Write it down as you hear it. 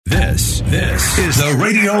This is the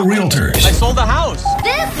Radio Realtors. I sold the house.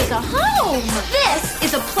 This is a home. This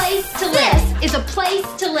is a place to live. This is a place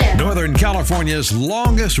to live. Northern California's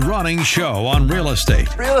longest running show on real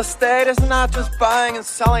estate. Real estate is not just buying and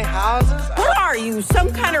selling houses. What are you,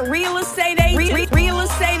 some kind of real estate agent? Real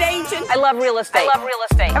estate agent? I love real estate.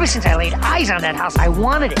 Ever since I laid eyes on that house, I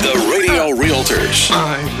wanted it. The Radio Realtors.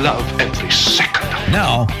 I love every second.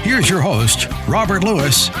 Now, here's your host, Robert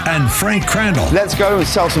Lewis and Frank Crandall. Let's go and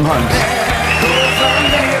sell some homes.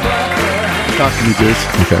 Talk to me, Goose.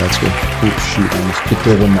 Okay, that's good. Oh, shoot, I almost kicked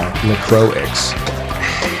over my LaCroix X.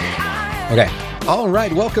 Okay. All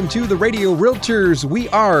right, welcome to the Radio Realtors. We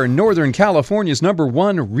are Northern California's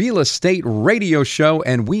 #1 real estate radio show,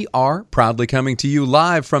 and we are proudly coming to you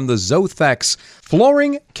live from the Zothex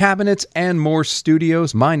Flooring, Cabinets, and More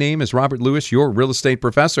Studios. My name is Robert Lewis, your real estate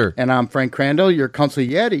professor. And I'm Frank Crandall, your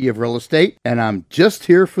consigliere of real estate, and I'm just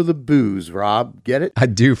here for the booze, Rob. Get it? I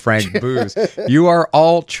do, Frank, booze. You are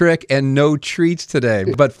all trick and no treats today.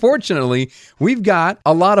 But fortunately, we've got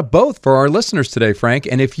a lot of both for our listeners today, Frank.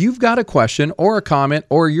 And if you've got a question or a comment,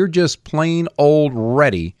 or you're just plain old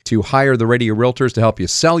ready to hire the Radio Realtors to help you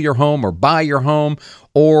sell your home or buy your home,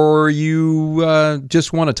 or you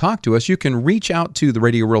just want to talk to us, you can reach out to the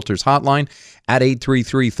Radio Realtors hotline at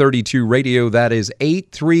 833-32-RADIO. That is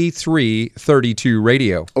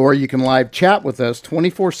 833-32-RADIO. Or you can live chat with us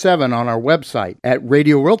 24/7 on our website at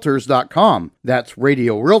radiorealtors.com. That's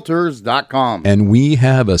radiorealtors.com. And we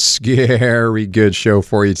have a scary good show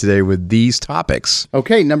for you today with these topics.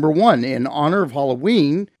 Okay, number one, in honor of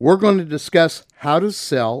Halloween, we're going to discuss how to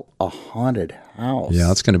sell a haunted house. Yeah,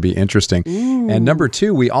 that's going to be interesting. Ooh. And number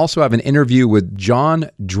two, we also have an interview with John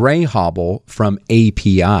Drehobl from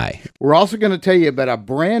API. We're also going to tell you about a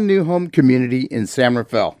brand new home community in San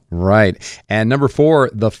Rafael. Right. And number four,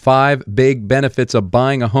 the 5 big benefits of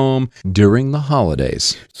buying a home during the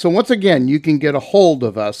holidays. So once again, you can get a hold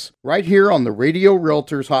of us right here on the Radio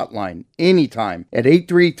Realtors hotline anytime at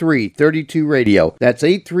 833-32-RADIO. That's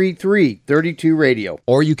 833-32-RADIO.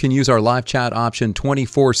 Or you can use our live chat option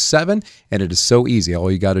 24/7, and it is so easy.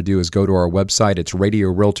 All you got to do is go to our website. It's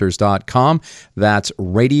radiorealtors.com. That's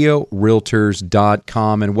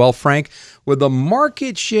radiorealtors.com. And well, Frank, with the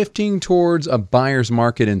market shifting towards a buyer's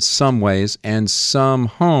market in some ways and some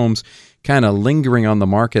homes kind of lingering on the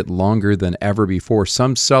market longer than ever before,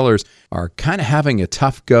 some sellers are kind of having a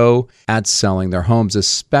tough go at selling their homes,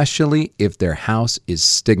 especially if their house is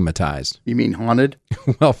stigmatized. You mean haunted?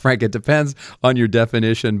 Well, Frank, it depends on your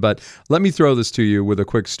definition, but let me throw this to you with a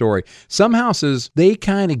quick story. Some houses, they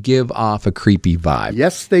kind of give off a creepy vibe.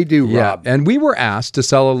 Yes, they do, Rob. And we were asked to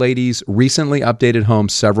sell a lady's recently updated home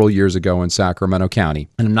several years ago in Sacramento County.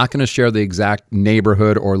 And I'm not going to share the exact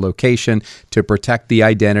neighborhood or location to protect the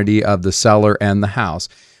identity of the seller and the house.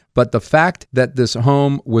 But the fact that this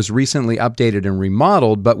home was recently updated and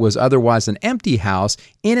remodeled, but was otherwise an empty house,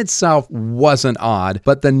 in itself wasn't odd,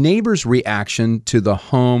 but the neighbors' reaction to the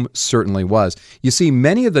home certainly was. You see,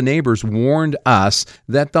 many of the neighbors warned us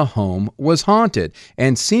that the home was haunted,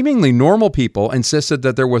 and seemingly normal people insisted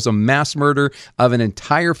that there was a mass murder of an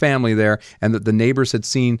entire family there, and that the neighbors had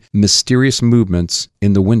seen mysterious movements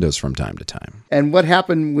in the windows from time to time. And what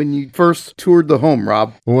happened when you first toured the home,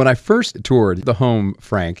 Rob? Well, when I first toured the home,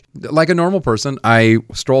 Frank, like a normal person, I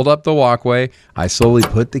strolled up the walkway. I slowly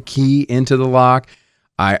put the key into the lock.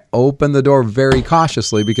 I opened the door very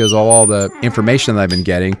cautiously because of all the information that I've been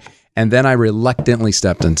getting. And then I reluctantly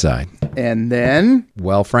stepped inside. And then?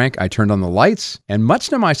 Well, Frank, I turned on the lights, and much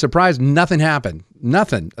to my surprise, nothing happened.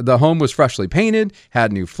 Nothing. The home was freshly painted,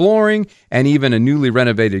 had new flooring, and even a newly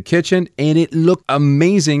renovated kitchen, and it looked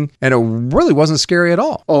amazing, and it really wasn't scary at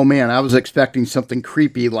all. Oh man, I was expecting something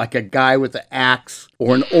creepy, like a guy with an axe,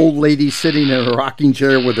 or an old lady sitting in a rocking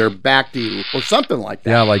chair with her back to you, or something like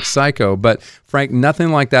that. Yeah, like Psycho. But Frank,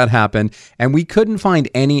 nothing like that happened, and we couldn't find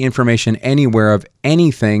any information anywhere of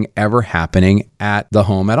anything ever happening at the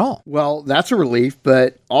home at all. Well, that's a relief,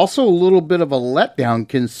 but also a little bit of a letdown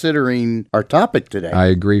considering our topic today. I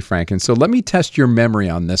agree, Frank. And so let me test your memory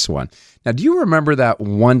on this one. Now, do you remember that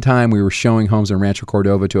one time we were showing homes in Rancho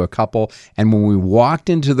Cordova to a couple, and when we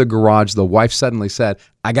walked into the garage, the wife suddenly said,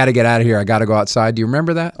 "I got to get out of here. I got to go outside." Do you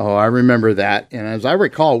remember that? Oh, I remember that. And as I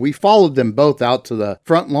recall, we followed them both out to the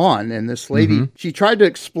front lawn, and this lady, she tried to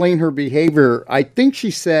explain her behavior. I think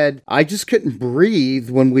she said, "I just couldn't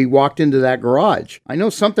breathe when we walked into that garage. I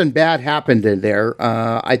know something bad happened in there.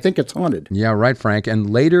 I think it's haunted." Yeah, right, Frank.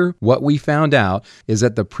 And later, what we found out is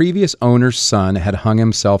that the previous owner's son had hung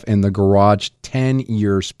himself in the garage 10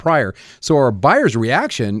 years prior. So our buyer's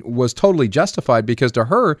reaction was totally justified because to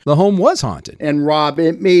her, the home was haunted. And Rob,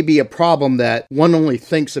 it may be a problem that one only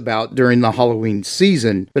thinks about during the Halloween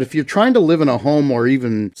season, but if you're trying to live in a home or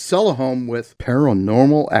even sell a home with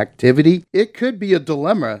paranormal activity, it could be a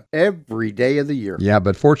dilemma every day of the year. Yeah,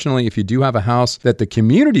 but fortunately, if you do have a house that the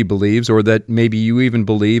community believes or that maybe you even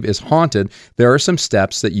believe is haunted, there are some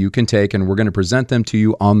steps that you can take, and we're going to present them to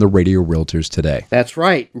you on the Radio Realtors today. That's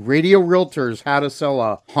right. Radio Realtors, how to sell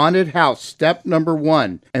a haunted house. Step number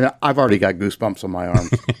 1. And I've already got goosebumps on my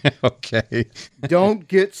arms. Okay. Don't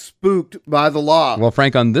get spooked by the law. Well,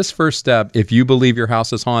 Frank, on this first step, if you believe your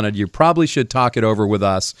house is haunted, you probably should talk it over with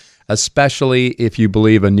us, especially if you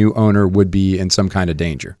believe a new owner would be in some kind of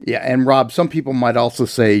danger. Yeah, and Rob, some people might also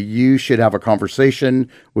say you should have a conversation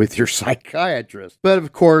with your psychiatrist. But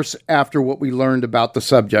of course, after what we learned about the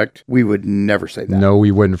subject, we would never say that. No,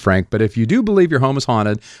 we wouldn't, Frank. But if you do believe your home is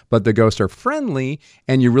haunted, but the ghosts are friendly,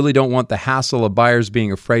 and you really don't want the hassle of buyers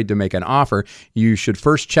being afraid to make an offer, you should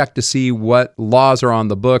first check to see what laws are on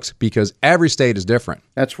the books, because every state is different.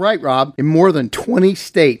 That's right, Rob. In more than 20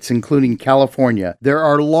 states, including California, there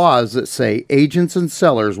are laws that say agents and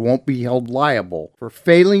sellers won't be held liable for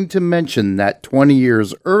failing to mention that 20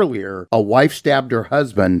 years earlier, a wife stabbed her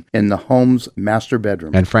husband in the home's master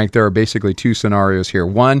bedroom. And Frank, there are basically two scenarios here.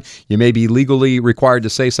 One, you may be legally required to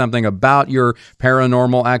say something about your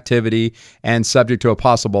paranormal activity and subject to a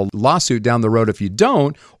possible lawsuit down the road if you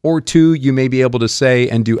don't. Or two, you may be able to say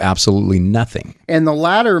and do absolutely nothing. And the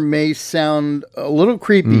latter may sound a little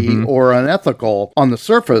creepy or unethical on the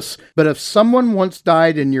surface, but if someone once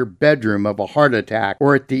died in your bedroom of a heart attack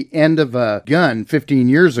or at the end of a gun 15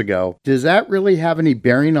 years ago, does that really have any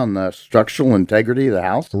bearing on the structural integrity of the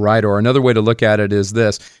house? Right, or another way to look at it is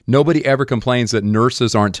this. Nobody ever complains that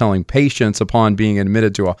nurses aren't telling patients upon being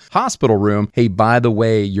admitted to a hospital room, hey, by the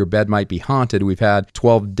way, your bed might be haunted. We've had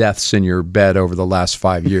 12 deaths in your bed over the last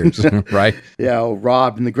 5 years, right? Yeah, well,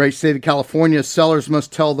 Rob, in the great state of California, sellers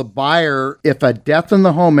must tell the buyer if a death in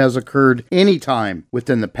the home has occurred anytime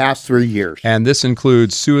within the past 3 years. And this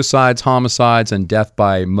includes suicides, homicides, and death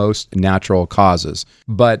by most natural causes.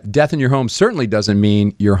 But death in your home certainly doesn't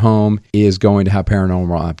mean your home is going to have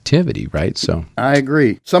paranormal activity, right? So I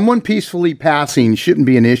agree. Someone peacefully passing shouldn't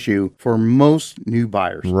be an issue for most new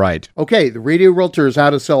buyers. Right. Okay, the Radio Realtors How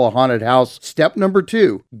to Sell a Haunted House. Step number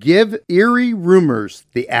 2, give eerie rumors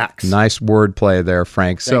the axe. Nice wordplay there,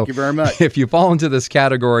 Frank. Thank you very much. If you fall into this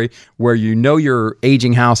category where you know your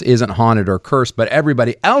aging house isn't haunted or cursed, but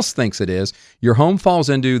everybody else thinks it is, your home falls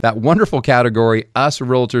into that wonderful category us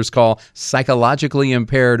realtors call psychologically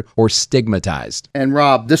impaired or stigmatized. And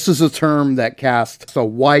Rob, this is a term that casts a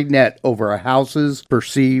wide net over a house's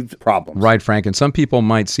perceived problems. Right, Frank. And some people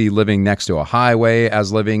might see living next to a highway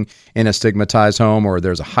as living in a stigmatized home, or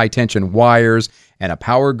there's a high tension wires and a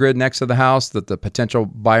power grid next to the house that the potential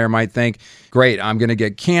buyer might think, great, I'm going to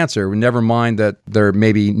get cancer. Never mind that there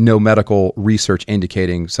may be no medical research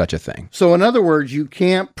indicating such a thing. So in other words, you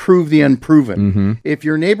can't prove the unproven. If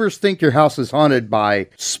your neighbors think your house is haunted by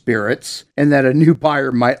spirits and that a new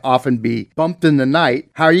buyer might often be bumped in the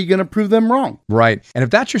night, how are you going to prove them wrong? Right. And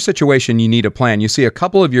if that's your situation, you need a plan. You see, a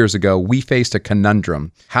couple of years ago, we faced a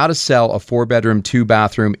conundrum. How to sell a 4-bedroom,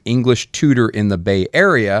 2-bathroom English Tudor in the Bay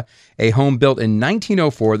Area, a home built in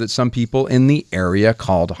 1904 that some people in the area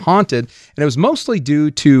called haunted. And it was mostly due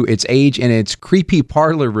to its age and its creepy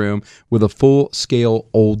parlor room with a full-scale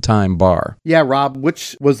old-time bar. Yeah, Rob,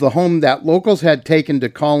 which was the home that locals had taken to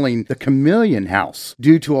calling the Chameleon House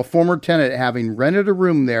due to a former tenant having rented a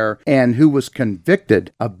room there and who was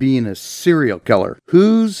convicted of being a serial killer,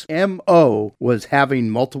 whose M.O. was having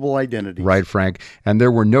multiple identities. Right, Frank. And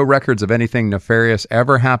there were no records of anything nefarious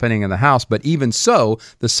ever happening in the house, but even so,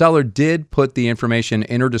 the seller did put the information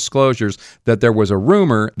in her disclosures that there was a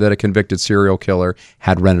rumor that a convicted serial killer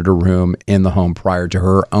had rented a room in the home prior to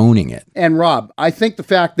her owning it. And Rob, I think the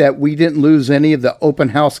fact that we didn't lose any of the open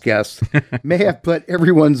house guests may have put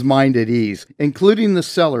everyone's mind at ease, including the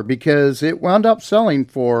seller, because it wound up selling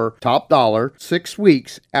for top dollar 6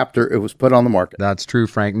 weeks after it was put on the market. That's true,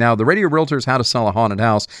 Frank. Now, the Radio Realtors How to Sell a Haunted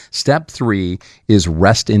House, step 3 is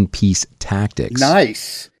rest in peace tactics.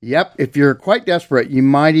 Nice. Yep. If you're quite desperate, you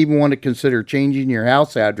might even want to consider changing your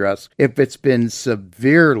house address if it's been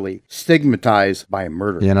severely stigmatized by a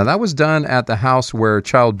murder. Yeah, now that was done at the house where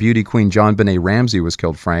child beauty queen JonBenet Ramsey was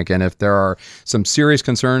killed, Frank. And if there are some serious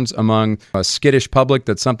concerns among a skittish public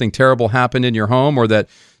that something terrible happened in your home or that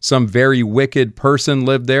some very wicked person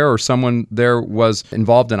lived there or someone there was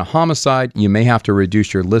involved in a homicide, you may have to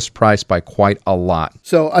reduce your list price by quite a lot.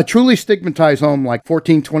 So a truly stigmatized home like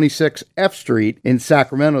 1426 F Street in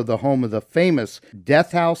Sacramento, the home of the famous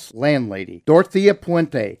Death House landlady, Dorothea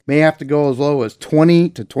Puente, may have to go as low as 20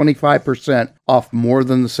 to 25% off more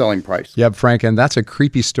than the selling price. Yep, Frank, and that's a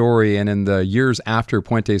creepy story. And in the years after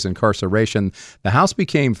Puente's incarceration, the house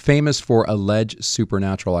became famous for alleged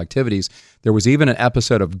supernatural activities. There was even an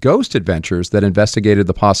episode of Ghost Adventures that investigated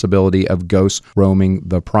the possibility of ghosts roaming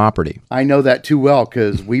the property. I know that too well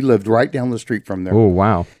because we lived right down the street from there. Oh,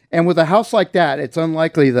 wow. And with a house like that, it's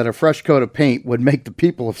unlikely that a fresh coat of paint would make the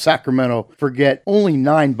people of Sacramento forget only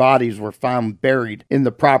 9 bodies were found buried in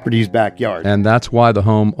the property's backyard. And that's why the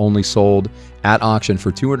home only sold at auction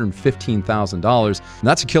for $215,000. And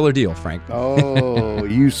that's a killer deal, Frank. Oh,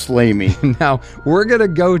 you slay me. Now, we're going to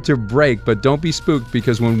go to break, but don't be spooked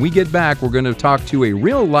because when we get back, we're going to talk to a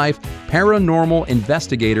real-life paranormal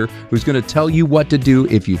investigator who's going to tell you what to do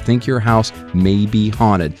if you think your house may be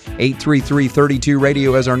haunted.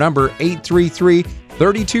 833-32-RADIO is our number,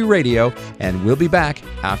 833-32-RADIO, and we'll be back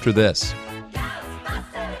after this.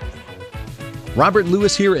 Robert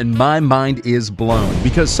Lewis here, and my mind is blown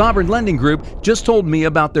because Sovereign Lending Group just told me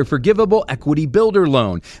about their forgivable equity builder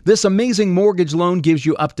loan. This amazing mortgage loan gives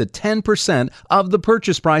you up to 10% of the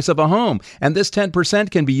purchase price of a home, and this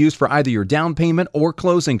 10% can be used for either your down payment or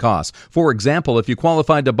closing costs. For example, if you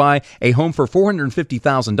qualified to buy a home for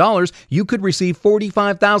 $450,000, you could receive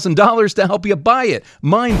 $45,000 to help you buy it.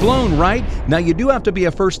 Mind blown, right? Now, you do have to be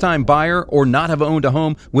a first-time buyer or not have owned a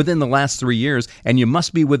home within the last 3 years, and you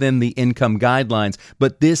must be within the income guidelines.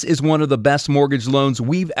 But this is one of the best mortgage loans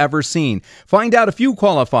we've ever seen. Find out if you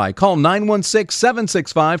qualify. Call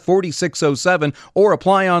 916-765-4607 or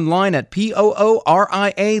apply online at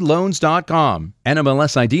POORIAloans.com.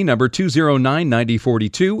 NMLS ID number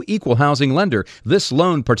 2099042, Equal Housing Lender. This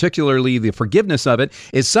loan, particularly the forgiveness of it,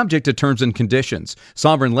 is subject to terms and conditions.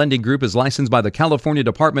 Sovereign Lending Group is licensed by the California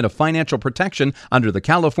Department of Financial Protection under the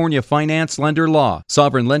California Finance Lender Law.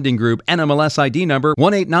 Sovereign Lending Group, NMLS ID number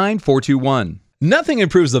 189421. Nothing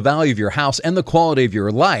improves the value of your house and the quality of your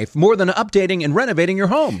life more than updating and renovating your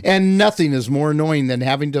home. And nothing is more annoying than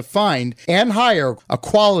having to find and hire a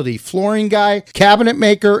quality flooring guy, cabinet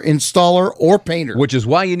maker, installer, or painter. Which is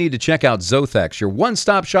why you need to check out Zothex, your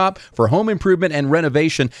one-stop shop for home improvement and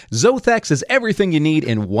renovation. Zothex is everything you need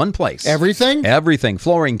in one place. Everything? Everything.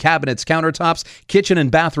 Flooring, cabinets, countertops, kitchen and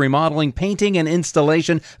bath remodeling, painting and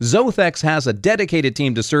installation. Zothex has a dedicated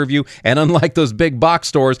team to serve you. And unlike those big box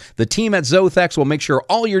stores, the team at Zothex will make sure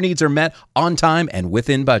all your needs are met on time and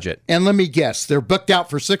within budget. And let me guess, they're booked out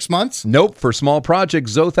for 6 months? Nope. For small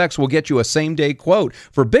projects, Zothex will get you a same-day quote.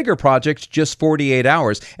 For bigger projects, just 48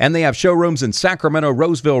 hours. And they have showrooms in Sacramento,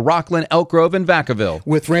 Roseville, Rockland, Elk Grove, and Vacaville.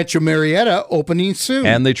 With Rancho Marietta opening soon.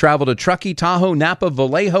 And they travel to Truckee, Tahoe, Napa,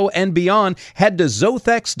 Vallejo, and beyond. Head to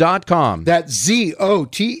Zothex.com. That's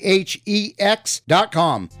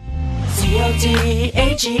ZOTHEX.com.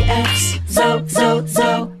 ZOTHEX,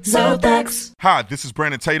 Zothex. Hi, this is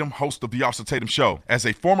Brandon Tatum, host of The Officer Tatum Show. As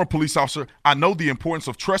a former police officer, I know the importance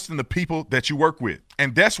of trusting the people that you work with.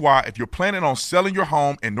 And that's why if you're planning on selling your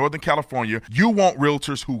home in Northern California, you want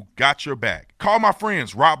realtors who got your back. Call my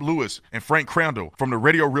friends Rob Lewis and Frank Crandall from the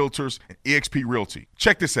Radio Realtors and eXp Realty.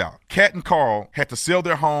 Check this out. Kat and Carl had to sell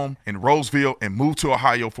their home in Roseville and move to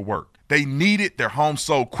Ohio for work. They needed their home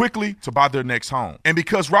sold quickly to buy their next home. And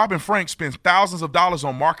because Rob and Frank spend thousands of dollars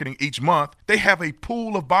on marketing each month, they have a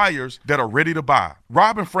pool of buyers that are ready to buy.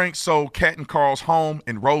 Rob and Frank sold Kat and Carl's home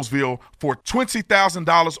in Roseville for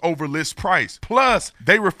 $20,000 over list price. Plus,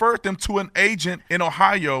 they referred them to an agent in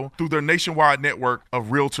Ohio through their nationwide network of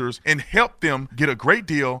realtors and helped them get a great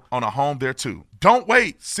deal on a home there too. Don't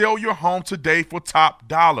wait. Sell your home today for top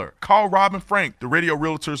dollar. Call Rob and Frank, the Radio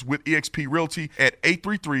Realtors with eXp Realty at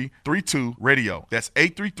 833-32-RADIO. That's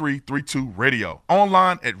 833-32-RADIO.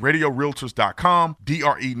 Online at radiorealtors.com,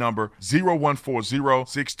 DRE number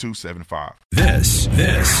 0140-6275. This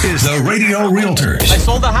is the Radio Realtors. I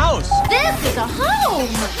sold the house. This is a home.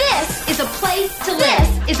 This is a place to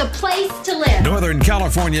live. This is a place to live. Northern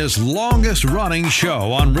California's longest running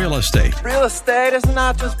show on real estate. Real estate is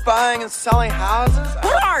not just buying and selling houses.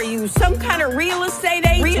 What are you, some kind of real estate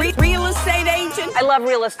agent? Real estate agent? I love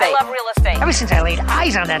real estate. Ever since I laid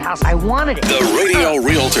eyes on that house, I wanted it. The Radio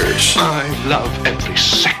Realtors. I love every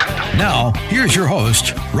second. Now, here's your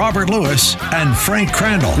host, Robert Lewis and Frank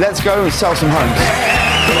Crandall. Let's go and sell some homes.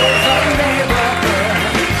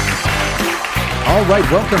 All right,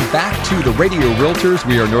 welcome back to the Radio Realtors.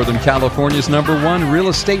 We are Northern California's #1 real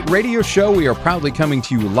estate radio show. We are proudly coming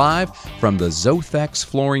to you live from the Zothex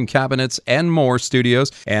Flooring Cabinets and More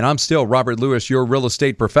studios. And I'm still Robert Lewis, your real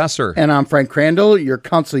estate professor. And I'm Frank Crandall, your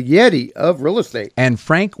consigliere of real estate. And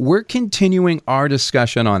Frank, we're continuing our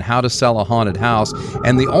discussion on how to sell a haunted house.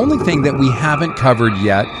 And the only thing that we haven't covered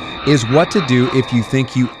yet is what to do if you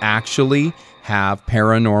think you actually have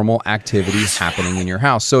paranormal activity happening in your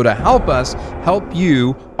house. So to help us help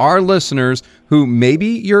you, our listeners, who maybe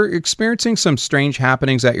you're experiencing some strange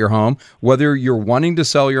happenings at your home, whether you're wanting to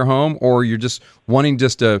sell your home or you're just wanting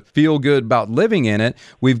just to feel good about living in it,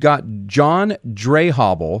 we've got John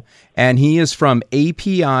Drehobl, and he is from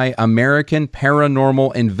API, American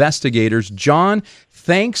Paranormal Investigators. John,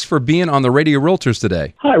 thanks for being on the Radio Realtors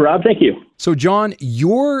today. Hi, Rob. Thank you. So, John,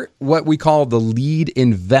 you're what we call the lead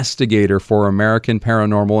investigator for American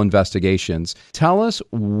Paranormal Investigations. Tell us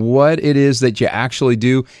what it is that you actually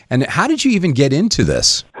do, and how did you even get into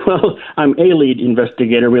this? Well, I'm a lead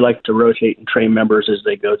investigator. We like to rotate and train members as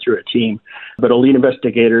they go through a team. But a lead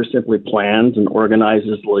investigator simply plans and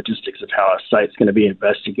organizes the logistics of how a site's going to be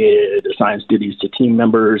investigated, assigns duties to team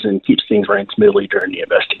members, and keeps things running smoothly during the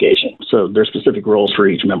investigation. So there's specific roles for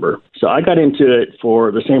each member. So I got into it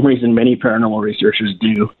for the same reason many paranormal researchers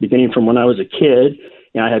do, beginning from when I was a kid.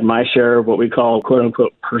 I had my share of what we call, quote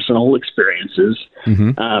unquote, personal experiences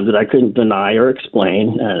that I couldn't deny or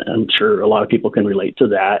explain. I'm sure a lot of people can relate to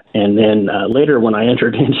that. And then later, when I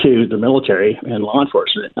entered into the military and law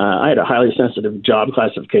enforcement, I had a highly sensitive job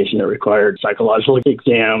classification that required psychological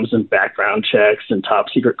exams and background checks and top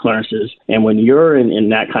secret clearances. And when you're in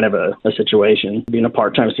that kind of a situation, being a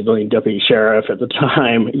part-time civilian deputy sheriff at the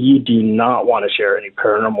time, you do not want to share any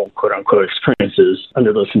paranormal, quote unquote, experiences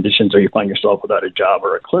under those conditions, or you find yourself without a job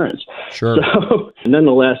or a clearance. Sure. So,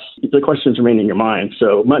 nonetheless, the questions remain in your mind.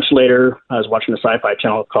 So much later, I was watching a sci-fi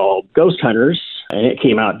channel called Ghost Hunters, and it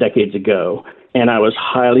came out decades ago. And I was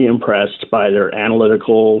highly impressed by their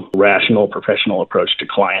analytical, rational, professional approach to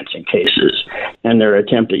clients and cases, and their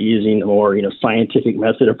attempt at using a more, scientific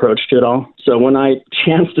method approach to it all. So when I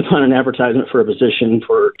chanced upon an advertisement for a position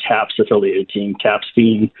for TAPS affiliated team, TAPS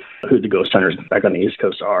being who the Ghost Hunters back on the East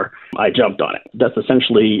Coast are, I jumped on it. That's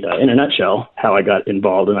essentially, in a nutshell, how I got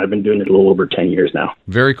involved, and I've been doing it a little over 10 years now.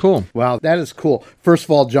 Very cool. Wow, that is cool. First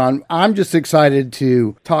of all, John, I'm just excited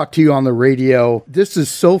to talk to you on the radio. This is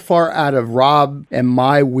so far out of Rob and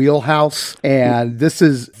my wheelhouse, and this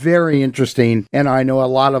is very interesting, and I know a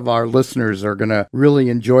lot of our listeners are going to really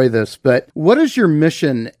enjoy this. But what is your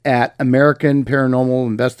mission at American Paranormal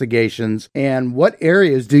Investigations, and what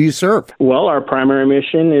areas do you serve? Well, our primary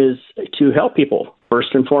mission is to help people,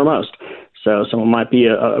 first and foremost. So someone might be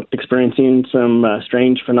experiencing some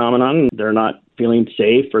strange phenomenon. They're not feeling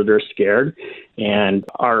safe or they're scared. And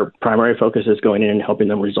our primary focus is going in and helping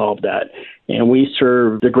them resolve that. And we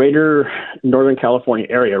serve the greater Northern California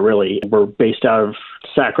area, really. We're based out of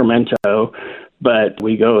Sacramento, but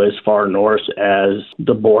we go as far north as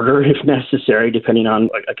the border if necessary, depending on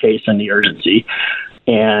a case and the urgency.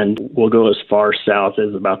 And we'll go as far south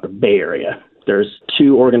as about the Bay Area. There's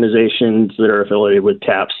two organizations that are affiliated with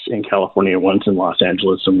TAPS in California. One's in Los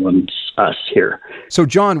Angeles and one's us here. So,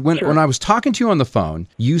 John, when I was talking to you on the phone,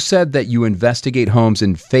 you said that you investigate homes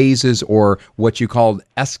in phases, or what you called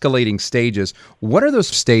escalating stages. What are those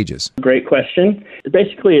stages? Great question.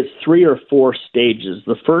 Basically, it's 3 or 4 stages.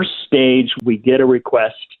 The first stage, we get a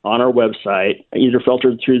request on our website, either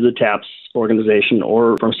filtered through the TAPS organization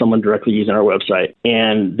or from someone directly using our website.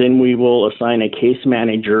 And then we will assign a case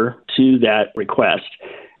manager to that request.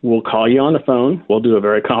 We'll call you on the phone. We'll do a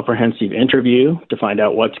very comprehensive interview to find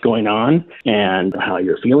out what's going on and how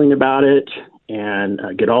you're feeling about it, and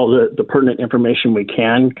get all the pertinent information we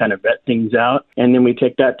can, kind of vet things out. And then we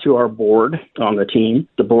take that to our board on the team.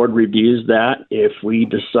 The board reviews that. If we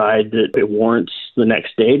decide that it warrants the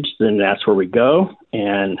next stage, then that's where we go.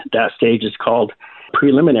 And that stage is called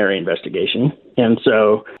preliminary investigation. And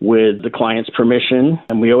so with the client's permission,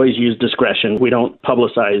 and we always use discretion, we don't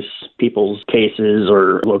publicize people's cases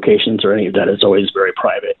or locations or any of that. It's always very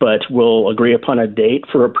private. But we'll agree upon a date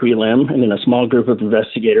for a prelim, and then a small group of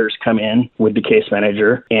investigators come in with the case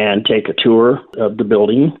manager and take a tour of the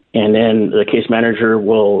building. And then the case manager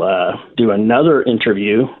will do another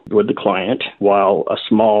interview with the client while a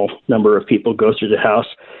small number of people go through the house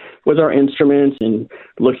with our instruments and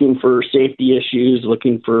looking for safety issues,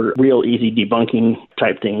 looking for real easy debunking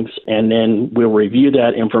type things. And then we'll review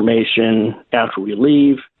that information after we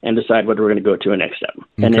leave and decide whether we're going to go to a next step.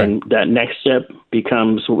 Okay. And then that next step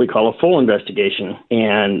becomes what we call a full investigation.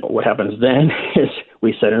 And what happens then is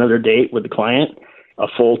we set another date with the client. A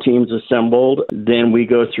full team's assembled, then we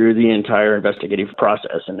go through the entire investigative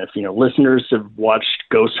process. And if, listeners have watched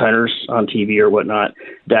Ghost Hunters on TV or whatnot,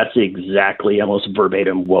 that's exactly almost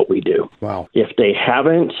verbatim what we do. Wow. If they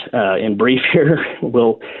haven't, in brief here,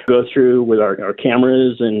 we'll go through with our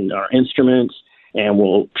cameras and our instruments, and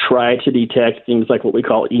we'll try to detect things like what we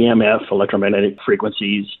call EMF, electromagnetic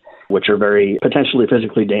frequencies, which are very potentially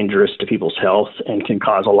physically dangerous to people's health and can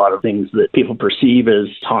cause a lot of things that people perceive as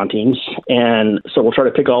hauntings. And so we'll try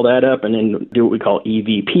to pick all that up and then do what we call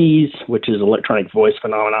EVPs, which is electronic voice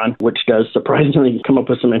phenomenon, which does surprisingly come up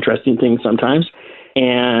with some interesting things sometimes.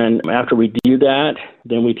 And after we do that,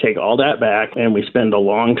 then we take all that back and we spend a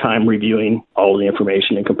long time reviewing all of the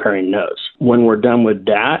information and comparing notes. When we're done with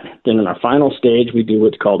that, then in our final stage, we do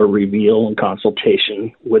what's called a reveal and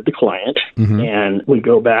consultation with the client. And we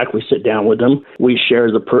go back, we sit down with them, we share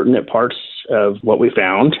the pertinent parts of what we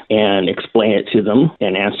found and explain it to them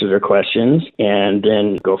and answer their questions and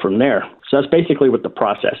then go from there. So that's basically what the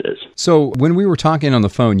process is. So when we were talking on the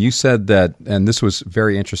phone, you said that, and this was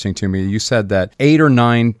very interesting to me, you said that 8 or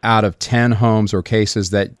 9 out of 10 homes or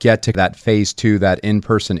cases that get to that phase 2, that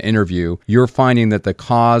in-person interview, you're finding that the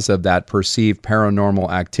cause of that perceived paranormal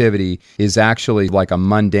activity is actually like a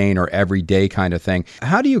mundane or everyday kind of thing.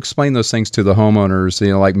 How do you explain those things to the homeowners?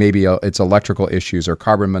 You know, like maybe it's electrical issues or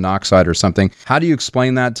carbon monoxide or something. How do you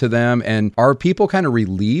explain that to them? And are people kind of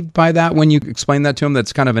relieved by that when you explain that to them?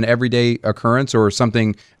 That's kind of an everyday occurrence or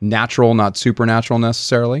something natural, not supernatural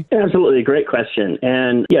necessarily? Absolutely. Great question.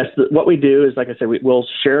 And yes, what we do is, like I said, we'll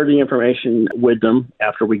share the information with them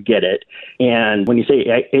after we get it. And when you say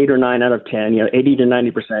 8 or 9 out of 10, 80 to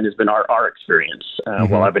 90% has been our experience.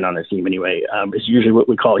 While I've been on the team anyway, it's usually what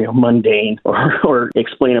we call, mundane or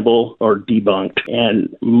explainable or debunked.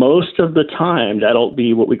 And most of the time, that'll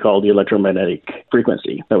be what we call the electromagnetic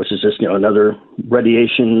frequency, which is just, another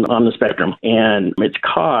radiation on the spectrum. And it's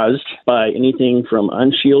caused by anything from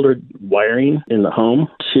unshielded wiring in the home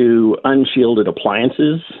to unshielded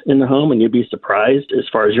appliances in the home. And you'd be surprised, as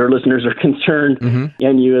far as your listeners are concerned,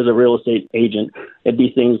 and you as a real estate agent, it'd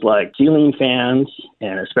be things like ceiling fans,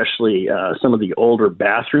 and especially some of the older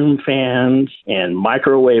bathroom fans and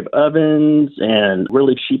microwave ovens and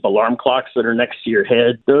really cheap alarm clocks that are next to your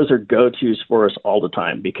head. Those are go-tos for us all the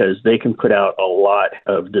time because they can put out a lot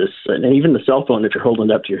of this, and even the cell phone that you're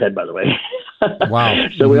holding up to your head, by the way. Wow.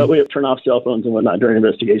 So we turn off cell phones and whatnot during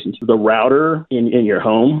investigations. The router in your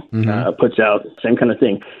home puts out the same kind of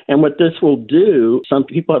thing. And what this will do, some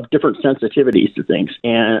people have different sensitivities to things.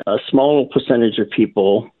 And a small percentage of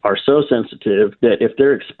people are so sensitive that if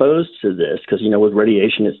they're exposed to this, because, with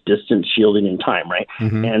radiation, it's distance shielding in time, right?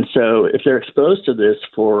 And so if they're exposed to this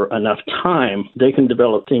for enough time, they can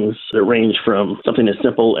develop things that range from something as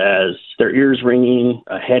simple as their ears ringing,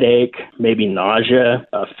 a headache, maybe nausea,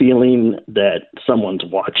 a feeling that someone's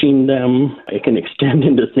watching them. It can extend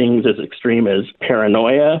into things as extreme as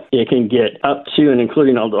paranoia. It can get up to and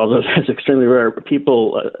including, although that's extremely rare,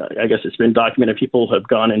 people, I guess it's been documented, people have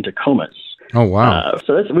gone into comas. Oh, wow.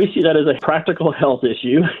 So we see that as a practical health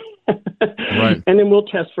issue. Right. And then we'll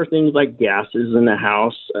test for things like gases in the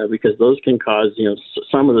house because those can cause,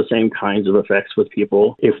 some of the same kinds of effects with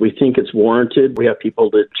people. If we think it's warranted, we have people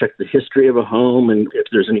that check the history of a home, and if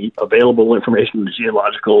there's any available information in the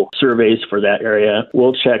geological surveys for that area,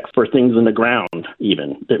 we'll check for things in the ground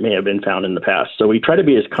even that may have been found in the past. So we try to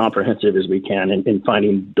be as comprehensive as we can in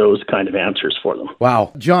finding those kind of answers for them.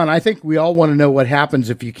 Wow. John, I think we all want to know what happens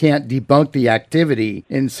if you can't debunk the activity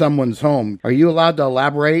in someone's home. Are you allowed to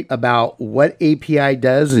elaborate about what API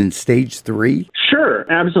does in stage 3? Sure,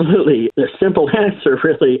 absolutely. The simple answer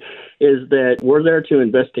really is that we're there to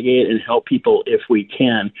investigate and help people if we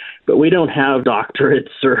can, but we don't have doctorates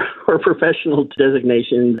or professional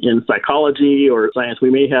designations in psychology or science. We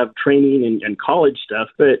may have training and college stuff,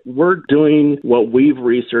 but we're doing what we've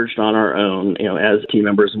researched on our own, as team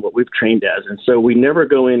members and what we've trained as. And so we never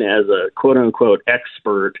go in as a quote-unquote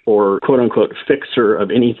expert or quote-unquote fixer of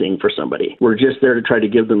anything for somebody. We're just there to try to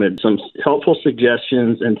give them some helpful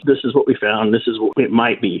suggestions, and this is what we found, this is what it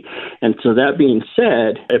might be. And so that being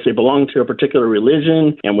said, if they belong to a particular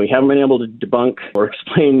religion and we haven't been able to debunk or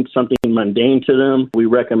explain something mundane to them, we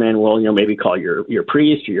recommend, maybe call your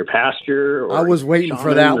priest or your pastor. Or I was waiting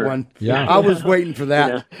for that one. Yeah. I was waiting for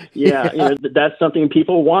that. That's something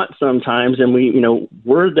people want sometimes. And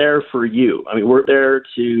we're there for you. I mean, we're there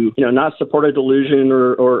to, not support a delusion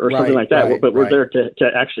or something like that, but we're there to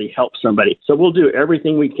actually help somebody. So we'll do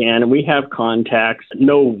everything we can. And we have contacts,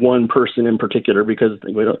 no one person in particular, because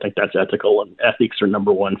we don't think that's ethical, and ethics are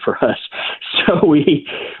number one for us. So we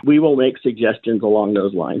will make suggestions along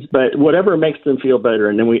those lines, but whatever makes them feel better.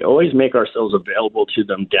 And then we always make ourselves available to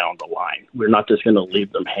them down the line. We're not just going to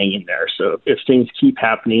leave them hanging there. So if things keep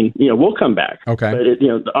happening, we'll come back. Okay.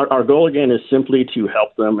 But our goal again is simply to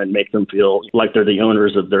help them and make them feel like they're the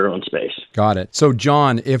owners of their own space. Got it. So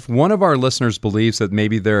John, if one of our listeners believes that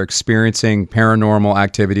maybe they're experiencing paranormal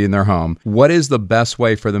activity in their home, what is the best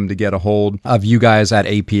way for them to get a hold of you guys at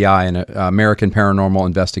API and American Paranormal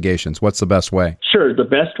Investigations? Investigations? What's the best way? Sure. The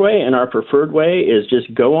best way and our preferred way is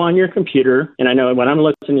just go on your computer. And I know when I'm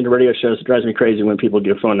listening to radio shows, it drives me crazy when people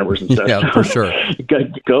give phone numbers and stuff. Yeah, for sure.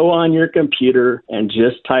 Go on your computer and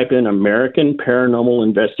just type in American Paranormal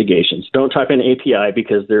Investigations. Don't type in API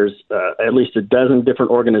because there's at least a dozen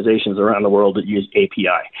different organizations around the world that use API.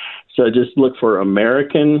 So just look for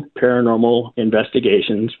American Paranormal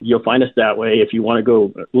Investigations. You'll find us that way. If you want to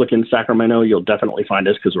go look in Sacramento, you'll definitely find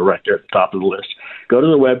us because we're right there at the top of the list. Go to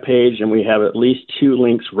the webpage, and we have at least 2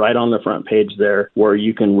 links right on the front page there where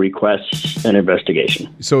you can request an investigation.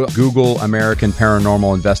 So Google American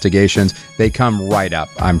Paranormal Investigations. They come right up.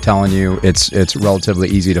 I'm telling you, it's relatively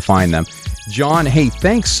easy to find them. John, hey,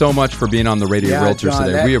 thanks so much for being on the Radio Realtors John,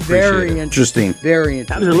 today. We appreciate it. Very interesting. Very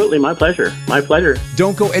interesting. Absolutely. My pleasure. My pleasure.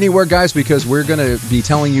 Don't go anywhere, guys, because we're going to be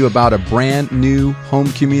telling you about a brand new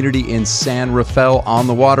home community in San Rafael on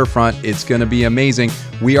the waterfront. It's going to be amazing.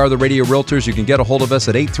 We are the Radio Realtors. You can get a hold of us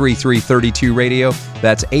at 833-32-RADIO.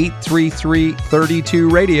 That's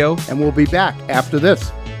 833-32-RADIO. And we'll be back after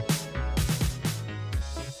this.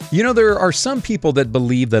 You know, there are some people that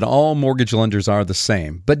believe that all mortgage lenders are the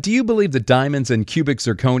same. But do you believe that diamonds and cubic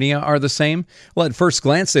zirconia are the same? Well, at first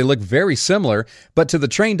glance, they look very similar. But to the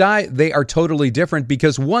trained eye, they are totally different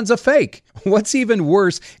because one's a fake. What's even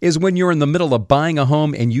worse is when you're in the middle of buying a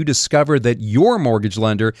home and you discover that your mortgage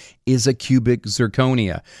lender is a cubic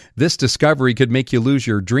zirconia. This discovery could make you lose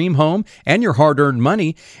your dream home and your hard-earned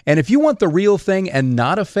money. And if you want the real thing and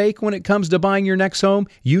not a fake when it comes to buying your next home,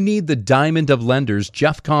 you need the diamond of lenders,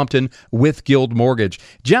 Jeff Compton with Guild Mortgage.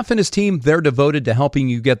 Jeff and his team, they're devoted to helping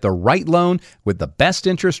you get the right loan with the best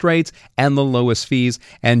interest rates and the lowest fees.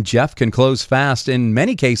 And Jeff can close fast, in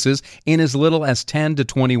many cases, in as little as 10 to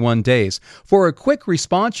 21 days. For a quick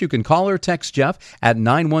response, you can call or text Jeff at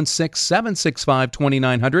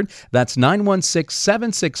 916-765-2900. That's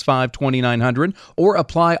 916-765-2900. Or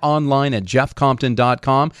apply online at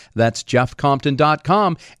jeffcompton.com. That's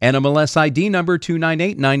jeffcompton.com. NMLS ID number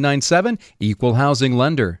 298997. Equal housing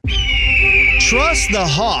lender. Trust the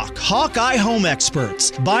Hawk, Hawkeye Home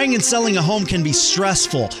Experts. Buying and selling a home can be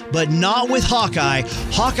stressful, but not with Hawkeye.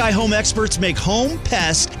 Hawkeye Home Experts make home,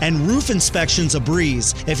 pest, and roof inspections a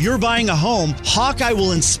breeze. If you're buying a home, Hawkeye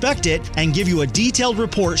will inspect it and give you a detailed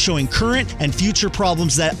report showing current and future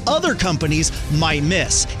problems that other companies might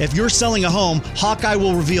miss. If you're selling a home, Hawkeye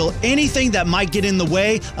will reveal anything that might get in the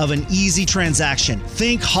way of an easy transaction.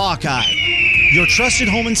 Think Hawkeye, your trusted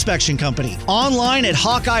home inspection company. Online at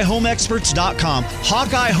HawkeyeHomeExperts.com.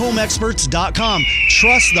 HawkeyeHomeExperts.com.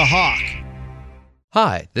 Trust the Hawk.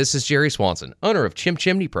 Hi, this is Jerry Swanson, owner of Chim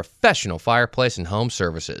Chimney Professional Fireplace and Home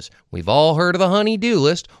Services. We've all heard of the honey-do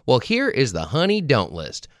list. Well, here is the honey-don't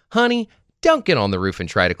list. Honey, don't get on the roof and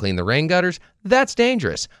try to clean the rain gutters. That's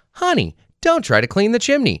dangerous. Honey, don't try to clean the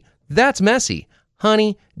chimney. That's messy.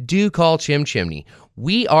 Honey, do call Chim Chimney.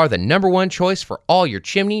 We are the #1 choice for all your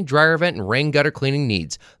chimney, dryer vent, and rain gutter cleaning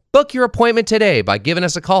needs. Book your appointment today by giving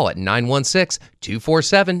us a call at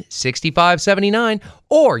 916-247-6579,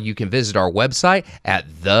 or you can visit our website at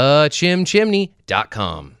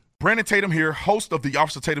thechimchimney.com. Brandon Tatum here, host of the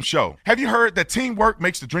Officer Tatum Show. Have you heard that teamwork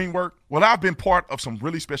makes the dream work? Well, I've been part of some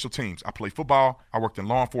really special teams. I play football, I worked in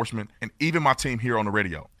law enforcement, and even my team here on the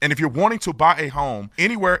radio. And if you're wanting to buy a home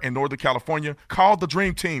anywhere in Northern California, call the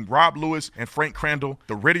dream team, Rob Lewis and Frank Crandall,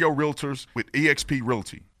 the Radio Realtors with eXp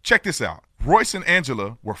Realty. Check this out. Royce and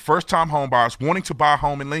Angela were first-time homebuyers wanting to buy a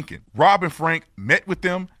home in Lincoln. Rob and Frank met with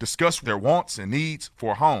them, discussed their wants and needs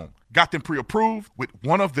for a home, got them pre-approved with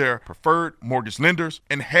one of their preferred mortgage lenders,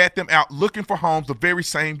 and had them out looking for homes the very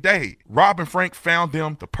same day. Rob and Frank found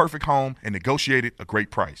them the perfect home and negotiated a great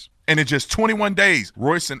price. And in just 21 days,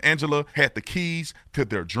 Royce and Angela had the keys to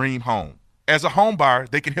their dream home. As a home buyer,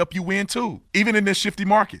 they can help you win too, even in this shifty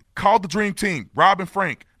market. Call the dream team, Rob and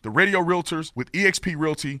Frank, the Radio Realtors with eXp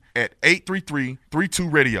Realty at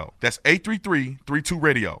 833-32-RADIO. That's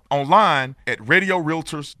 833-32-RADIO. Online at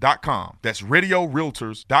RadioRealtors.com. That's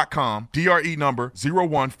RadioRealtors.com. DRE number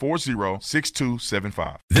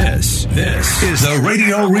 01406275. This is the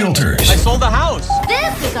Radio Realtors. I sold the house.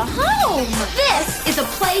 This is a home. This is a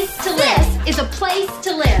place to live. This is a place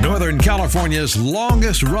to live. Northern California's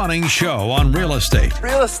longest running show on real estate.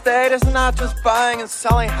 Real estate is not just buying and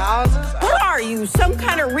selling houses. What are you, some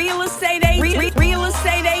kind of real estate agent? Real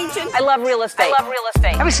estate agent? I love real estate.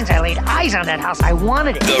 Ever since I laid eyes on that house, I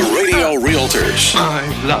wanted it. The Radio Realtors. I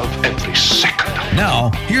love every second. Now,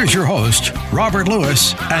 here's your host, Robert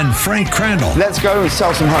Lewis and Frank Crandall. Let's go and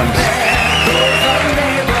sell some homes.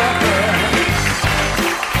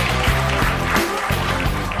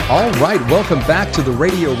 All right, welcome back to the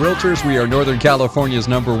Radio Realtors. We are Northern California's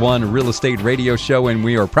 #1 real estate radio show, and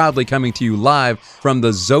we are proudly coming to you live from the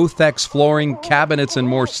Zothex Flooring, Cabinets, and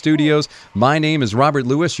More studios. My name is Robert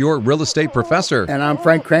Lewis, your real estate professor. And I'm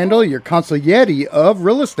Frank Crandall, your consigliere of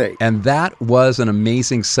real estate. And that was an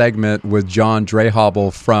amazing segment with John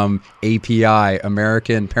Drehobl from API,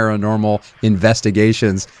 American Paranormal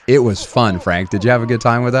Investigations. It was fun, Frank. Did you have a good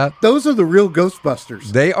time with that? Those are the real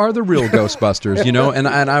Ghostbusters. They are the real Ghostbusters, you know, and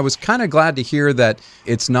I was kind of glad to hear that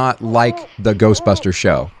it's not like the Ghostbuster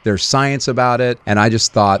show. There's science about it, and I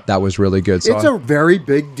just thought that was really good. So it's a very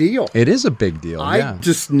big deal. It is a big deal, I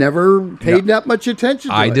just never paid that much attention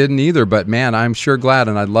to it. I didn't either, but man, I'm sure glad,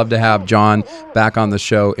 and I'd love to have John back on the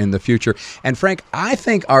show in the future. And Frank, I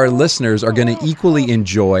think our listeners are going to equally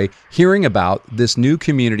enjoy hearing about this new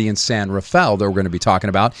community in San Rafael that we're going to be talking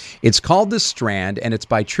about. It's called the Strand, and it's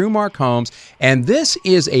by Trumark Homes, and this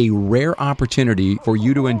is a rare opportunity for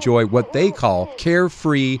you to enjoy what they call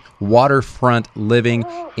carefree waterfront living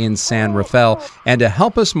in San Rafael. And to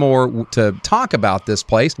help us more to talk about this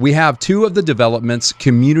place, we have two of the development's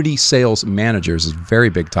community sales managers. It's a very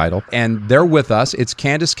big title. And they're with us. It's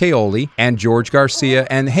Candace Caoli and George Garcia.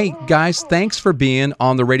 And hey, guys, thanks for being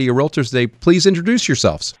on the Radio Realtors today. Please introduce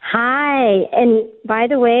yourselves. Hi. And by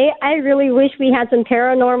the way, I really wish we had some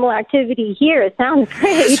paranormal activity here. It sounds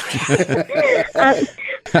great.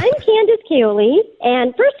 I'm Candace Caoli.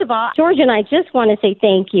 And first of all, George and I just want to say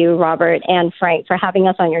thank you, Robert and Frank, for having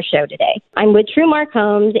us on your show today. I'm with Trumark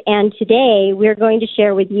Homes, and today we're going to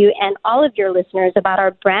share with you and all of your listeners about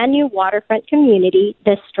our brand new waterfront community,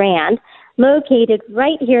 the Strand, located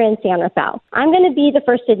right here in San Rafael. I'm going to be the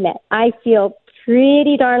first to admit, I feel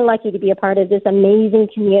pretty darn lucky to be a part of this amazing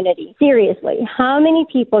community. Seriously, how many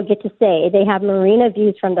people get to say they have marina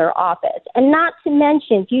views from their office? And not to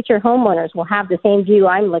mention, future homeowners will have the same view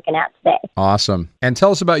I'm looking at today. Awesome. And tell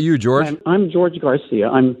us about you, George. I'm George Garcia.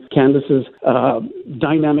 I'm Candace's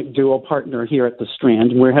dynamic duo partner here at the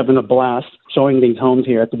Strand. We're having a blast showing these homes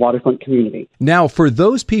here at the waterfront community. Now, for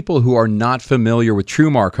those people who are not familiar with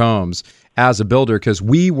Trumark Homes as a builder, because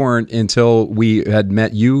we weren't until we had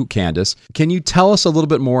met you, Candace, can you tell us a little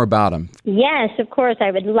bit more about them? Yes, of course,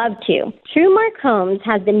 I would love to. Trumark Homes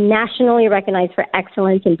has been nationally recognized for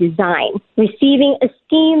excellence in design, receiving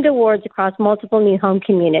esteemed awards across multiple new home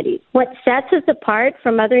communities. What sets us apart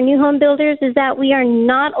from other new home builders is that we are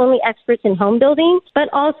not only experts in home building, but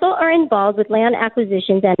also are involved with land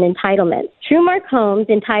acquisitions and entitlements. Trumark Homes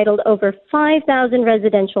entitled over 5,000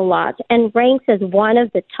 residential lots and ranks as one of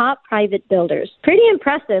the top private builders. Pretty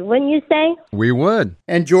impressive, wouldn't you say? We would.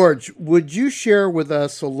 And George, would you share with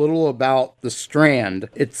us a little about the Strand?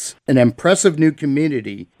 It's an impressive new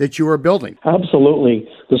community that you are building. Absolutely.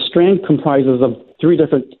 The Strand comprises of 3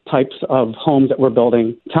 different types of homes that we're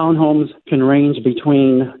building. Townhomes can range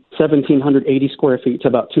between 1,780 square feet to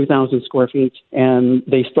about 2,000 square feet, and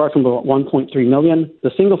they start from about 1.3 million.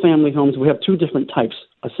 The single-family homes, we have 2 different types.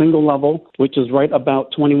 A single level, which is right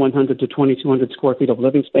about 2,100 to 2,200 square feet of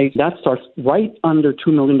living space. That starts right under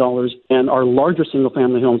 $2 million, and our larger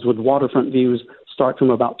single-family homes with waterfront views start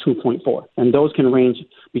from about 2.4, and those can range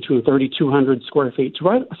between 3,200 square feet to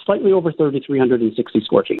right slightly over 3,360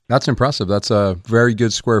 square feet. That's impressive. That's a very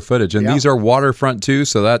good square footage, and these are waterfront too,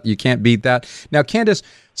 so that you can't beat that. Now, Candace,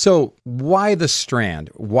 so why the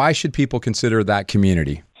Strand? Why should people consider that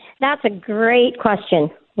community? That's a great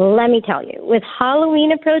question. Let me tell you, with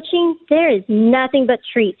Halloween approaching, there is nothing but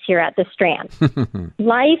treats here at the Strand.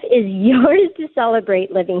 Life is yours to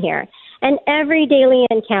celebrate living here, and every daily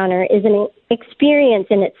encounter is an experience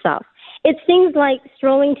in itself. It's things like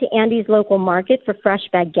strolling to Andy's local market for fresh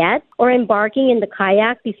baguette or embarking in the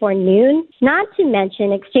kayak before noon, not to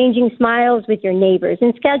mention exchanging smiles with your neighbors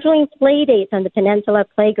and scheduling play dates on the Peninsula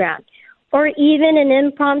Playground, or even an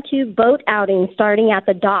impromptu boat outing starting at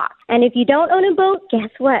the dock. And if you don't own a boat,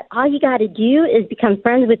 guess what? All you got to do is become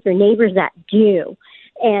friends with your neighbors that do.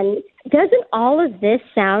 And doesn't all of this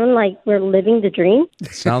sound like we're living the dream?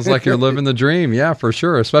 Sounds like you're living the dream, yeah, for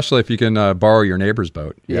sure, especially if you can borrow your neighbor's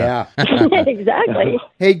boat. Yeah. Exactly.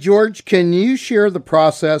 Hey, George, can you share the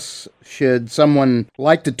process should someone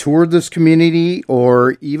like to tour this community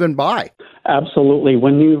or even buy? Absolutely.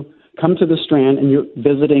 When you come to the Strand and you're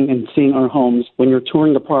visiting and seeing our homes, when you're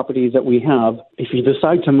touring the properties that we have, if you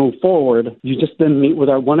decide to move forward, you just then meet with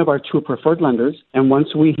one of our 2 preferred lenders. And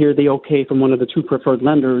once we hear the okay from one of the 2 preferred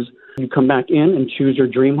lenders, you come back in and choose your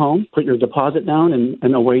dream home, put your deposit down,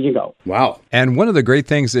 and away you go. Wow. And one of the great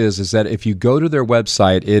things is that if you go to their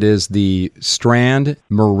website, it is the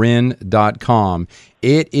strandmarin.com.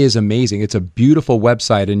 It is amazing. It's a beautiful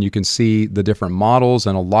website, and you can see the different models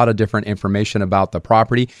and a lot of different information about the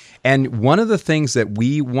property. And one of the things that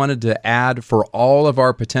we wanted to add for all of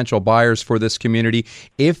our potential buyers for this community,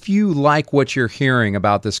 if you like what you're hearing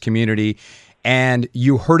about this community, and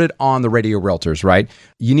you heard it on the Radio Realtors, right?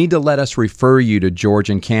 You need to let us refer you to George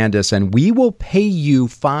and Candace, and we will pay you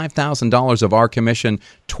 $5,000 of our commission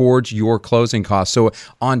towards your closing costs. So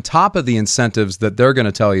on top of the incentives that they're going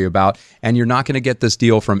to tell you about, and you're not going to get this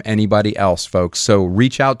deal from anybody else, folks. So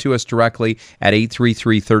reach out to us directly at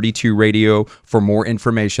 833-32-RADIO for more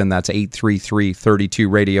information. That's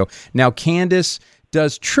 833-32-RADIO. Now, Candace,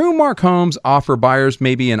 does Trumark Homes offer buyers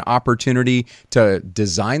maybe an opportunity to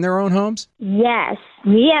design their own homes? Yes.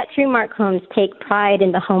 We at Trumark Homes take pride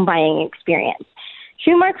in the home buying experience.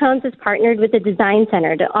 Trumark Homes has partnered with the Design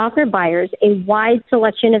Center to offer buyers a wide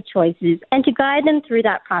selection of choices and to guide them through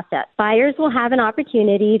that process. Buyers will have an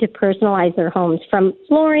opportunity to personalize their homes from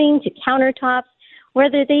flooring to countertops,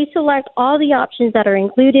 whether they select all the options that are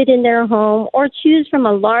included in their home or choose from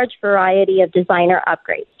a large variety of designer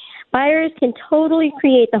upgrades. Buyers can totally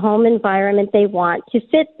create the home environment they want to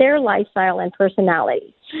fit their lifestyle and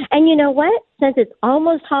personality. And you know what? Since it's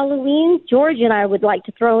almost Halloween, George and I would like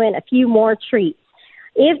to throw in a few more treats.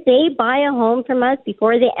 If they buy a home from us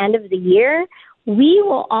before the end of the year, we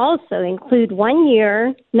will also include 1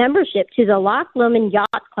 year membership to the Loch Lomond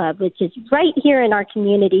Yacht Club, which is right here in our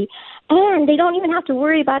community. And they don't even have to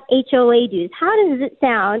worry about HOA dues. How does it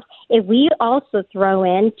sound if we also throw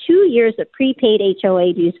in 2 years of prepaid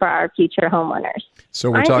HOA dues for our future homeowners? So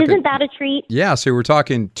we're talking, isn't that a treat? Yeah, so we're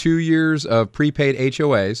talking 2 years of prepaid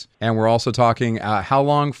HOAs, and we're also talking how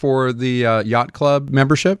long for the Yacht Club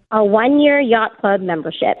membership? A 1 year Yacht Club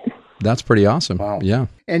membership. That's pretty awesome. Wow. Yeah.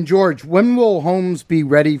 And George, when will homes be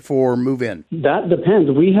ready for move-in? That depends.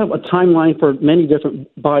 We have a timeline for many different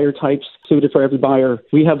buyer types suited for every buyer.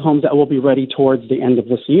 We have homes that will be ready towards the end of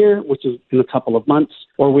this year, which is in a couple of months,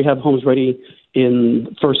 or we have homes ready in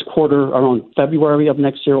the first quarter around February of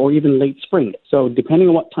next year or even late spring. So depending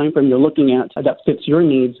on what time frame you're looking at that fits your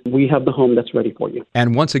needs, we have the home that's ready for you.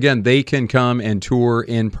 And once again, they can come and tour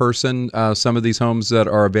in person some of these homes that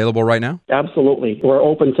are available right now? Absolutely. We're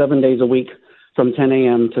open 7 days a week from 10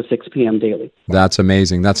 a.m. to 6 p.m. daily. That's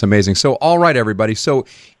amazing. That's amazing. So, all right, everybody. So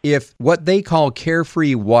if what they call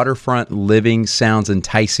carefree waterfront living sounds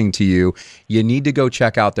enticing to you, you need to go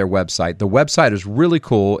check out their website. The website is really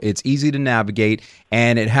cool. It's easy to navigate,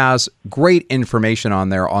 and it has great information on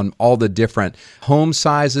there on all the different home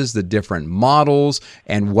sizes, the different models,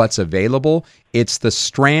 and what's available. It's the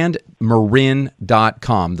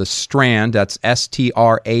strandmarin.com. The Strand, that's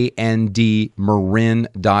STRAND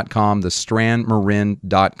Marin.com, the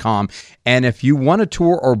strandmarin.com. And if you want to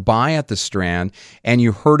tour or buy at the Strand and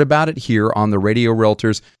you heard about it here on the Radio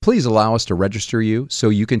Realtors, please allow us to register you so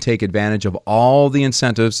you can take advantage of all the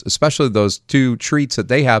incentives, especially those 2 treats that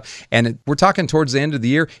they have. And we're talking towards the end of the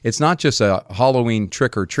year. It's not just a Halloween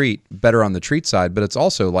trick or treat, better on the treat side, but it's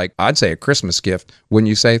also like, I'd say, a Christmas gift, wouldn't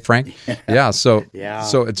you say, Frank? Yeah. So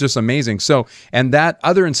it's just amazing. So, and that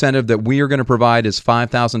other incentive that we are going to provide is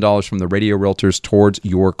 $5,000 from the Radio Realtors towards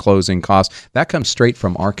your closing costs. That comes straight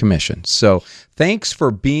from our commission. So thanks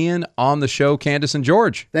for being on the show, Candace and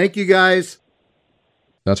George. Thank you, guys.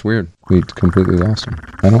 That's weird. We completely lost him.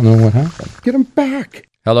 I don't know what happened. Get him back.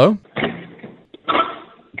 Hello?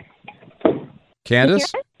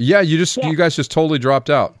 Candace? Yeah, you guys just totally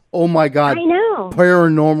dropped out. Oh my God. I know.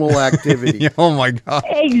 Paranormal activity. Oh my God.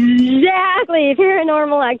 Exactly.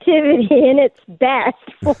 Paranormal activity in its best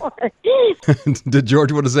form. Did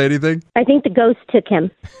George want to say anything? I think the ghost took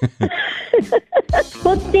him.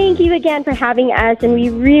 Well, thank you again for having us, and we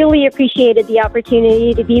really appreciated the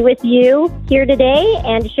opportunity to be with you here today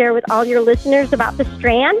and to share with all your listeners about the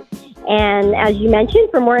Strand. And as you mentioned,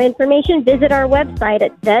 for more information, visit our website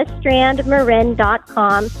at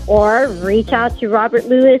thestrandmarin.com or reach out to Robert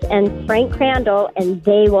Lewis and Frank Crandall, and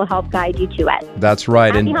they will help guide you to it. That's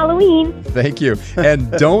right. Happy Halloween. Thank you.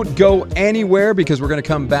 And don't go anywhere, because we're going to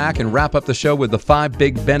come back and wrap up the show with the 5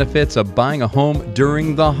 big benefits of buying a home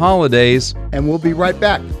during the holidays. And we'll be right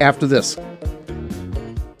back after this.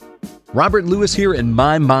 Robert Lewis here, and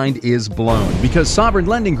my mind is blown because Sovereign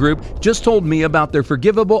Lending Group just told me about their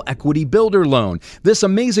forgivable equity builder loan. This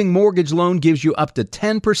amazing mortgage loan gives you up to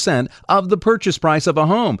 10% of the purchase price of a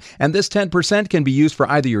home, and this 10% can be used for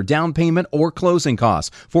either your down payment or closing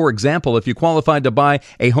costs. For example, if you qualified to buy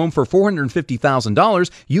a home for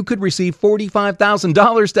 $450,000, you could receive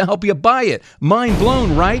 $45,000 to help you buy it. Mind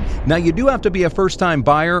blown, right? Now, you do have to be a first-time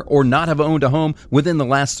buyer or not have owned a home within the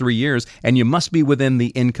last 3 years, and you must be within the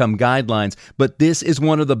income guidelines sidelines, but this is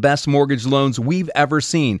one of the best mortgage loans we've ever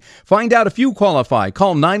seen. Find out if you qualify.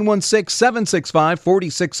 Call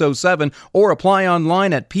 916-765-4607 or apply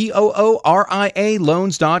online at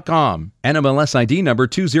POORIAloans.com. NMLS ID number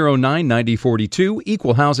 2099042,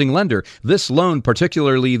 Equal Housing Lender. This loan,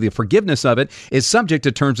 particularly the forgiveness of it, is subject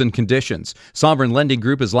to terms and conditions. Sovereign Lending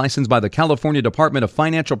Group is licensed by the California Department of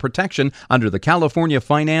Financial Protection under the California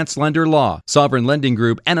Finance Lender Law. Sovereign Lending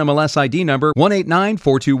Group, NMLS ID number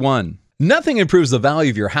 189421. Nothing improves the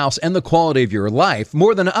value of your house and the quality of your life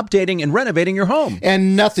more than updating and renovating your home.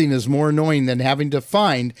 And nothing is more annoying than having to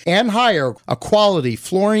find and hire a quality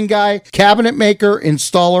flooring guy, cabinet maker,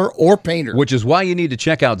 installer, or painter. Which is why you need to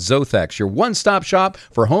check out Zothex, your one-stop shop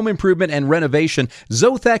for home improvement and renovation.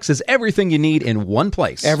 Zothex is everything you need in one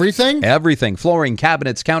place. Everything? Everything. Flooring,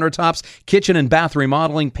 cabinets, countertops, kitchen and bath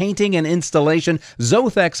remodeling, painting and installation.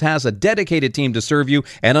 Zothex has a dedicated team to serve you.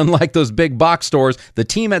 And unlike those big box stores, the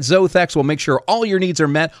team at Zothex will make sure all your needs are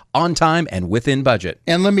met on time and within budget.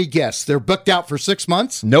 And let me guess, they're booked out for 6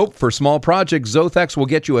 months? Nope. For small projects, Zothex will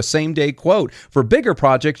get you a same-day quote. For bigger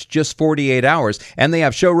projects, just 48 hours. And they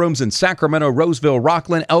have showrooms in Sacramento, Roseville,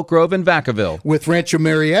 Rockland, Elk Grove, and Vacaville. With Rancho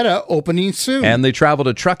Marietta opening soon. And they travel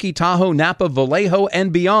to Truckee, Tahoe, Napa, Vallejo,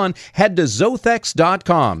 and beyond. Head to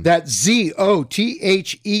Zothex.com. That's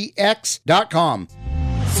ZOTHEX.com.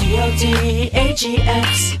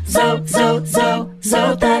 ZOTHEX,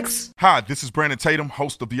 Zothex. Hi, this is Brandon Tatum,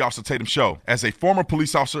 host of The Officer Tatum Show. As a former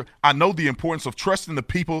police officer, I know the importance of trusting the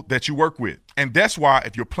people that you work with. And that's why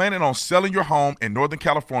if you're planning on selling your home in Northern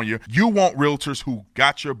California, you want realtors who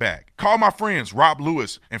got your back. Call my friends Rob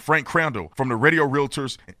Lewis and Frank Crandall from the Radio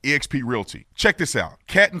Realtors and eXp Realty. Check this out.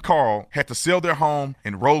 Kat and Carl had to sell their home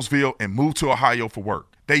in Roseville and move to Ohio for work.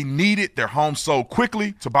 They needed their home sold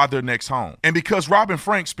quickly to buy their next home. And because Rob and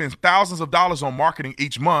Frank spend thousands of dollars on marketing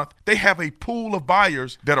each month, they have a pool of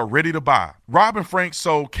buyers that are ready to buy. Rob and Frank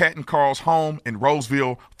sold Kat and Carl's home in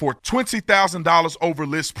Roseville for $20,000 over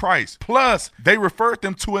list price. Plus, they referred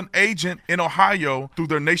them to an agent in Ohio through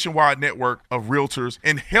their nationwide network of realtors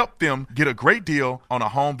and helped them get a great deal on a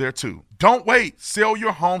home there too. Don't wait. Sell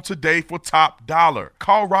your home today for top dollar.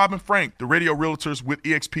 Call Rob and Frank, the Radio Realtors with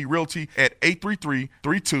eXp Realty at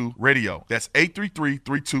 833-32-RADIO. That's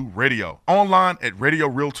 833-32-RADIO. Online at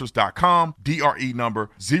radiorealtors.com, DRE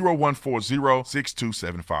number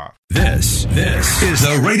 0140-6275. This is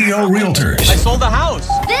the Radio Realtors. I sold the house.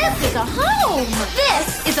 This is a home.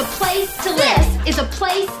 This is a place to live. This is a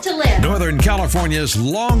place to live. Northern California's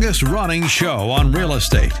longest running show on real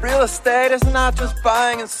estate. Real estate is not just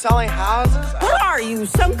buying and selling houses. What are you,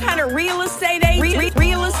 some kind of real estate agent?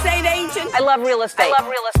 Real estate agent? I love real estate.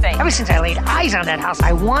 Ever since I laid eyes on that house,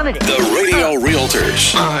 I wanted it. The Radio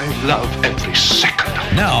Realtors. I love every second.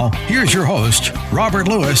 Now, here's your host, Robert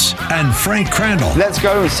Lewis and Frank Crandall. Let's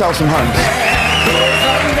go and sell some homes.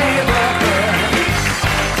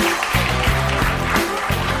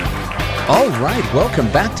 All right,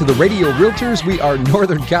 welcome back to the Radio Realtors. We are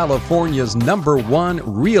Northern California's #1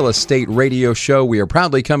 real estate radio show. We are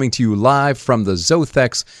proudly coming to you live from the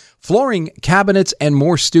Zothex Flooring, Cabinets, and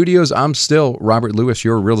More Studios. I'm still Robert Lewis,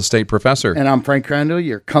 your real estate professor. And I'm Frank Crandall,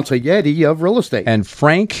 your consigliere of real estate. And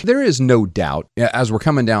Frank, there is no doubt, as we're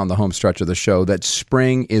coming down the home stretch of the show, that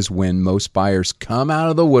spring is when most buyers come out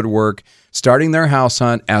of the woodwork, starting their house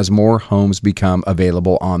hunt as more homes become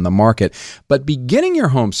available on the market. But beginning your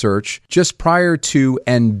home search just prior to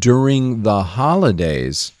and during the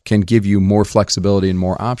holidays can give you more flexibility and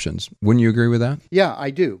more options. Wouldn't you agree with that? Yeah, I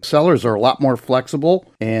do. Sellers are a lot more flexible,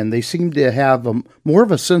 and they seem to have more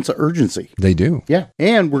of a sense of urgency. They do. Yeah.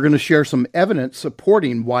 And we're going to share some evidence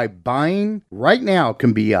supporting why buying right now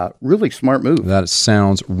can be a really smart move. That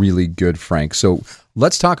sounds really good, Frank. So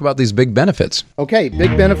let's talk about these big benefits. Okay,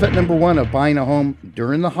 big benefit number 1 of buying a home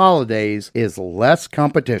during the holidays is less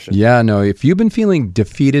competition. Yeah, no, if you've been feeling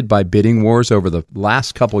defeated by bidding wars over the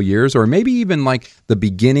last couple years, or maybe even like the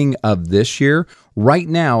beginning of this year, right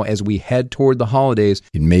now as we head toward the holidays,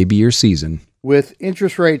 it may be your season. With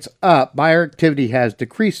interest rates up, buyer activity has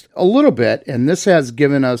decreased a little bit, and this has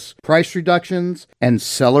given us price reductions and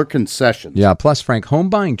seller concessions. Yeah, plus, Frank, home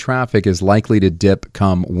buying traffic is likely to dip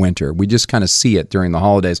come winter. We just kind of see it during the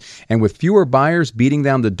holidays. And with fewer buyers beating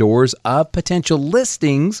down the doors of potential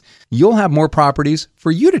listings, you'll have more properties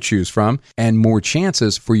for you to choose from and more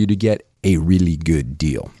chances for you to get a really good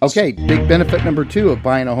deal. Okay, big benefit number 2 of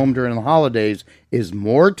buying a home during the holidays is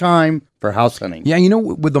more time for house hunting. Yeah, you know,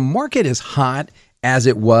 when the market is hot as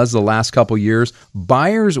it was the last couple years,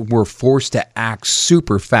 buyers were forced to act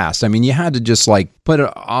super fast. I mean, you had to just put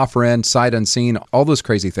an offer in, sight unseen, all those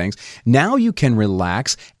crazy things. Now you can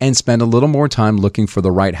relax and spend a little more time looking for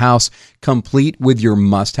the right house, complete with your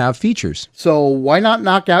must-have features. So why not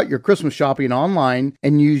knock out your Christmas shopping online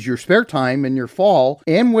and use your spare time in your fall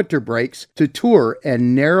and winter breaks to tour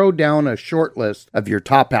and narrow down a short list of your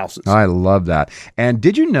top houses? I love that. And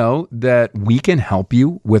did you know that we can help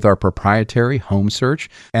you with our proprietary home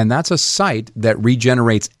search? And that's a site that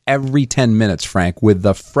regenerates every 10 minutes, Frank, with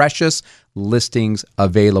the freshest listings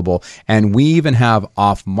available. And we even have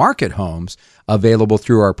off-market homes available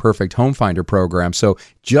through our Perfect Home Finder program. So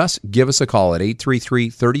just give us a call at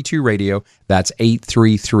 833-32-RADIO. That's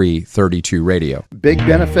 833-32-RADIO. Big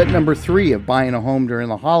benefit number 3 of buying a home during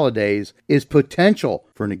the holidays is potential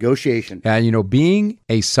for negotiation. And being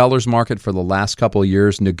a seller's market for the last couple of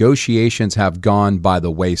years, negotiations have gone by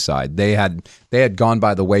the wayside. They had gone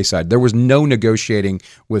by the wayside. There was no negotiating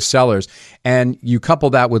with sellers. And you couple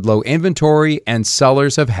that with low inventory, and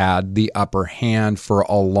sellers have had the upper hand for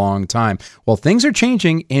a long time. Well, things are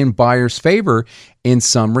changing in buyers' favor in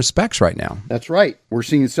some respects right now. That's right. We're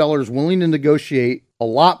seeing sellers willing to negotiate a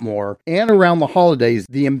lot more, and around the holidays,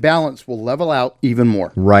 the imbalance will level out even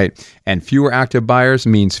more. Right. And fewer active buyers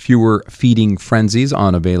means fewer feeding frenzies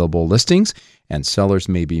on available listings, and sellers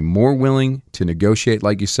may be more willing to negotiate,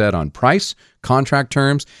 like you said, on price, contract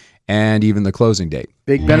terms, and even the closing date.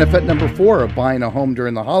 Big benefit number 4 of buying a home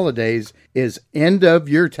during the holidays is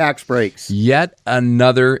end-of-year tax breaks. Yet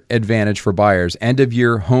another advantage for buyers.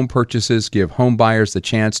 End-of-year home purchases give home buyers the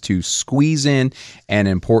chance to squeeze in an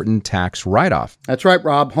important tax write-off. That's right,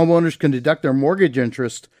 Rob. Homeowners can deduct their mortgage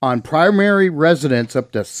interest on primary residence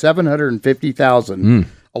up to $750,000.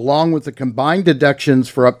 Along with the combined deductions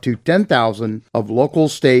for up to $10,000 of local,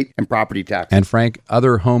 state, and property taxes. And Frank,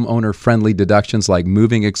 other homeowner-friendly deductions like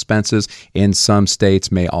moving expenses in some states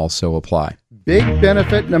may also apply. Big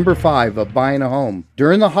benefit number 5 of buying a home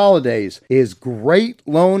during the holidays is great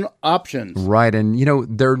loan options. Right. And,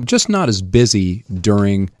 they're just not as busy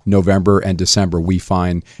during November and December, we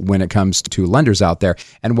find, when it comes to lenders out there.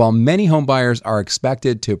 And while many home buyers are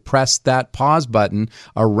expected to press that pause button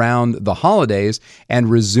around the holidays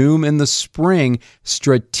and resume in the spring,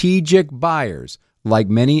 strategic buyers, like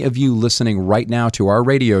many of you listening right now to our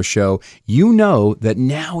radio show, you know that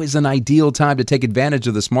now is an ideal time to take advantage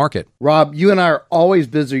of this market. Rob, you and I are always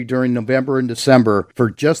busy during November and December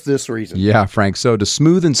for just this reason. Yeah, Frank. So to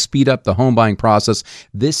smooth and speed up the home buying process,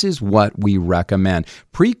 this is what we recommend.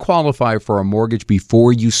 Pre-qualify for a mortgage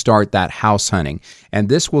before you start that house hunting. And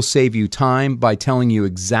this will save you time by telling you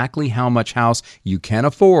exactly how much house you can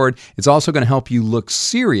afford. It's also going to help you look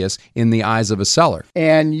serious in the eyes of a seller.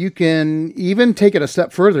 And you can even take it a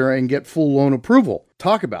step further and get full loan approval.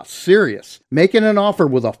 Talk about serious. Making an offer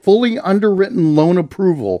with a fully underwritten loan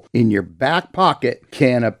approval in your back pocket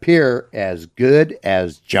can appear as good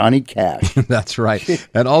as Johnny Cash. That's right.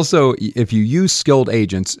 And also, if you use skilled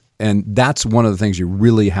agents, and that's one of the things you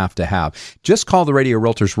really have to have. Just call the Radio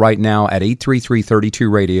Realtors right now at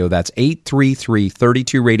 833-32-RADIO. That's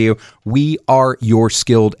 833-32-RADIO. We are your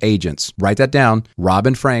skilled agents. Write that down. Rob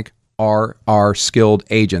and Frank are our skilled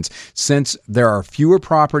agents. Since there are fewer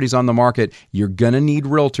properties on the market, you're going to need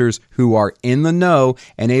realtors who are in the know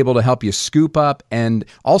and able to help you scoop up and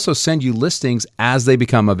also send you listings as they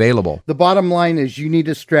become available. The bottom line is you need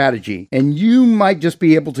a strategy, and you might just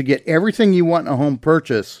be able to get everything you want in a home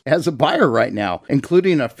purchase as a buyer right now,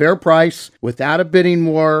 including a fair price without a bidding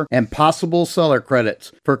war and possible seller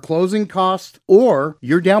credits for closing costs or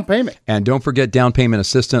your down payment. And don't forget down payment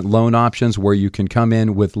assistant loan options where you can come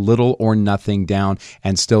in with little or nothing down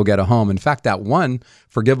and still get a home. In fact, that one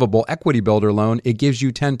forgivable equity builder loan, it gives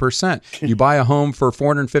you 10%. You buy a home for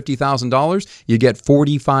 $450,000, you get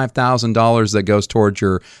 $45,000 that goes towards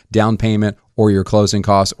your down payment or your closing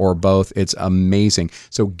costs or both. It's amazing.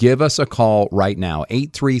 So give us a call right now,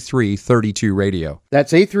 833-32-RADIO.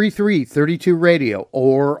 That's 833-32-RADIO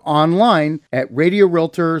or online at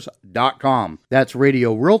radiorealtors.com. That's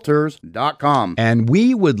radiorealtors.com. And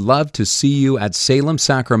we would love to see you at Salem,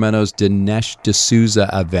 Sacramento's Dinesh D'Souza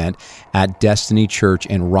event at Destiny Church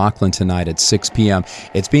in Rockland tonight at 6 p.m.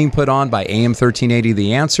 It's being put on by AM 1380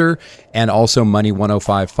 The Answer and also Money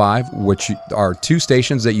 105.5, which are two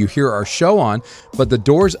stations that you hear our show on. But the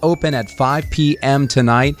doors open at 5 p.m.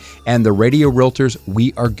 tonight, and the Radio Realtors,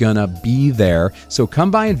 we are going to be there. So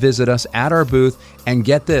come by and visit us at our booth. And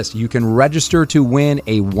get this, you can register to win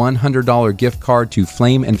a $100 gift card to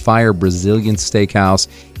Flame and Fire Brazilian Steakhouse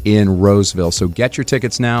in Roseville. So get your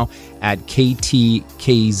tickets now at ktkz.com,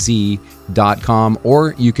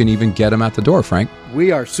 or you can even get them at the door, Frank.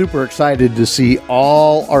 We are super excited to see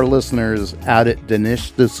all our listeners out at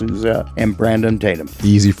Dinesh D'Souza and Brandon Tatum.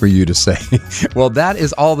 Easy for you to say. Well, that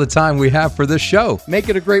is all the time we have for this show. Make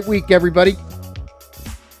it a great week, everybody.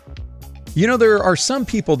 You know, there are some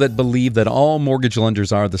people that believe that all mortgage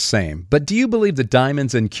lenders are the same. But do you believe that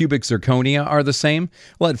diamonds and cubic zirconia are the same?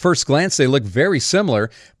 Well, at first glance, they look very similar,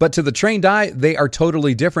 but to the trained eye, they are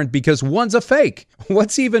totally different because one's a fake.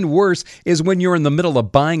 What's even worse is when you're in the middle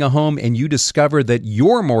of buying a home and you discover that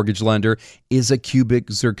your mortgage lender is a cubic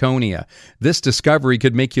zirconia. This discovery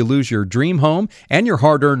could make you lose your dream home and your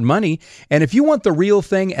hard-earned money. And if you want the real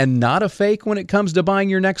thing and not a fake when it comes to buying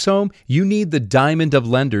your next home, you need the diamond of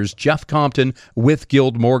lenders, Jeff Compton with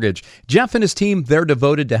Guild Mortgage. Jeff and his team, they're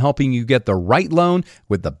devoted to helping you get the right loan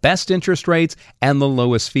with the best interest rates and the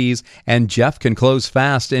lowest fees. And Jeff can close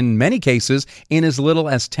fast, in many cases, in as little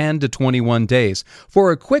as 10 to 21 days.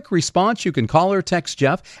 For a quick response, you can call or text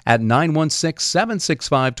Jeff at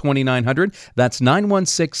 916-765-2900. That's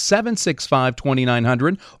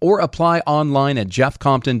 916-765-2900. Or apply online at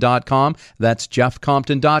jeffcompton.com. That's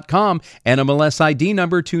jeffcompton.com. NMLS ID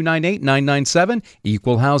number 298997.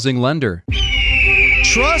 Equal housing lender.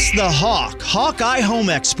 Trust the Hawk, Hawkeye Home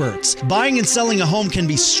Experts. Buying and selling a home can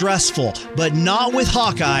be stressful, but not with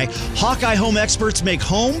Hawkeye. Hawkeye Home Experts make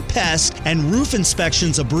home, pest, and roof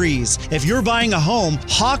inspections a breeze. If you're buying a home,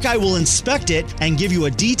 Hawkeye will inspect it and give you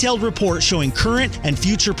a detailed report showing current and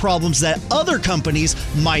future problems that other companies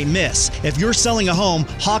might miss. If you're selling a home,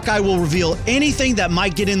 Hawkeye will reveal anything that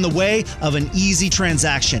might get in the way of an easy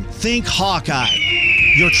transaction. Think Hawkeye,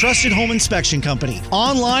 your trusted home inspection company.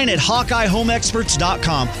 Online at HawkeyeHomeExperts.com.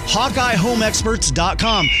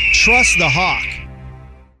 HawkeyeHomeExperts.com. Trust the Hawk.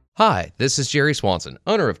 Hi, this is Jerry Swanson,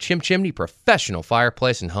 owner of Chim Chimney Professional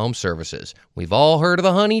Fireplace and Home Services. We've all heard of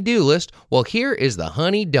the honey-do list. Well, here is the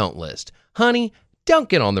honey-don't list. Honey, don't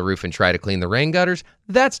get on the roof and try to clean the rain gutters.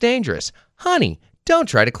 That's dangerous. Honey, don't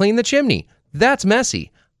try to clean the chimney. That's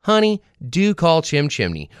messy. Honey, do call Chim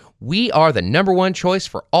Chimney. We are the #1 choice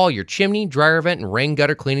for all your chimney, dryer vent, and rain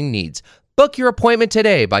gutter cleaning needs. Book your appointment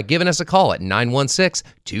today by giving us a call at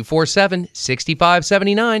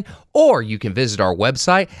 916-247-6579, or you can visit our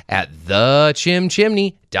website at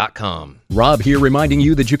thechimchimney.com. Rob here, reminding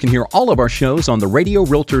you that you can hear all of our shows on the Radio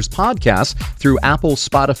Realtors podcast through Apple,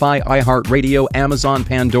 Spotify, iHeartRadio, Amazon,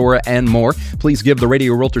 Pandora, and more. Please give the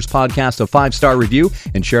Radio Realtors podcast a 5-star review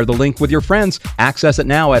and share the link with your friends. Access it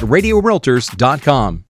now at RadioRealtors.com.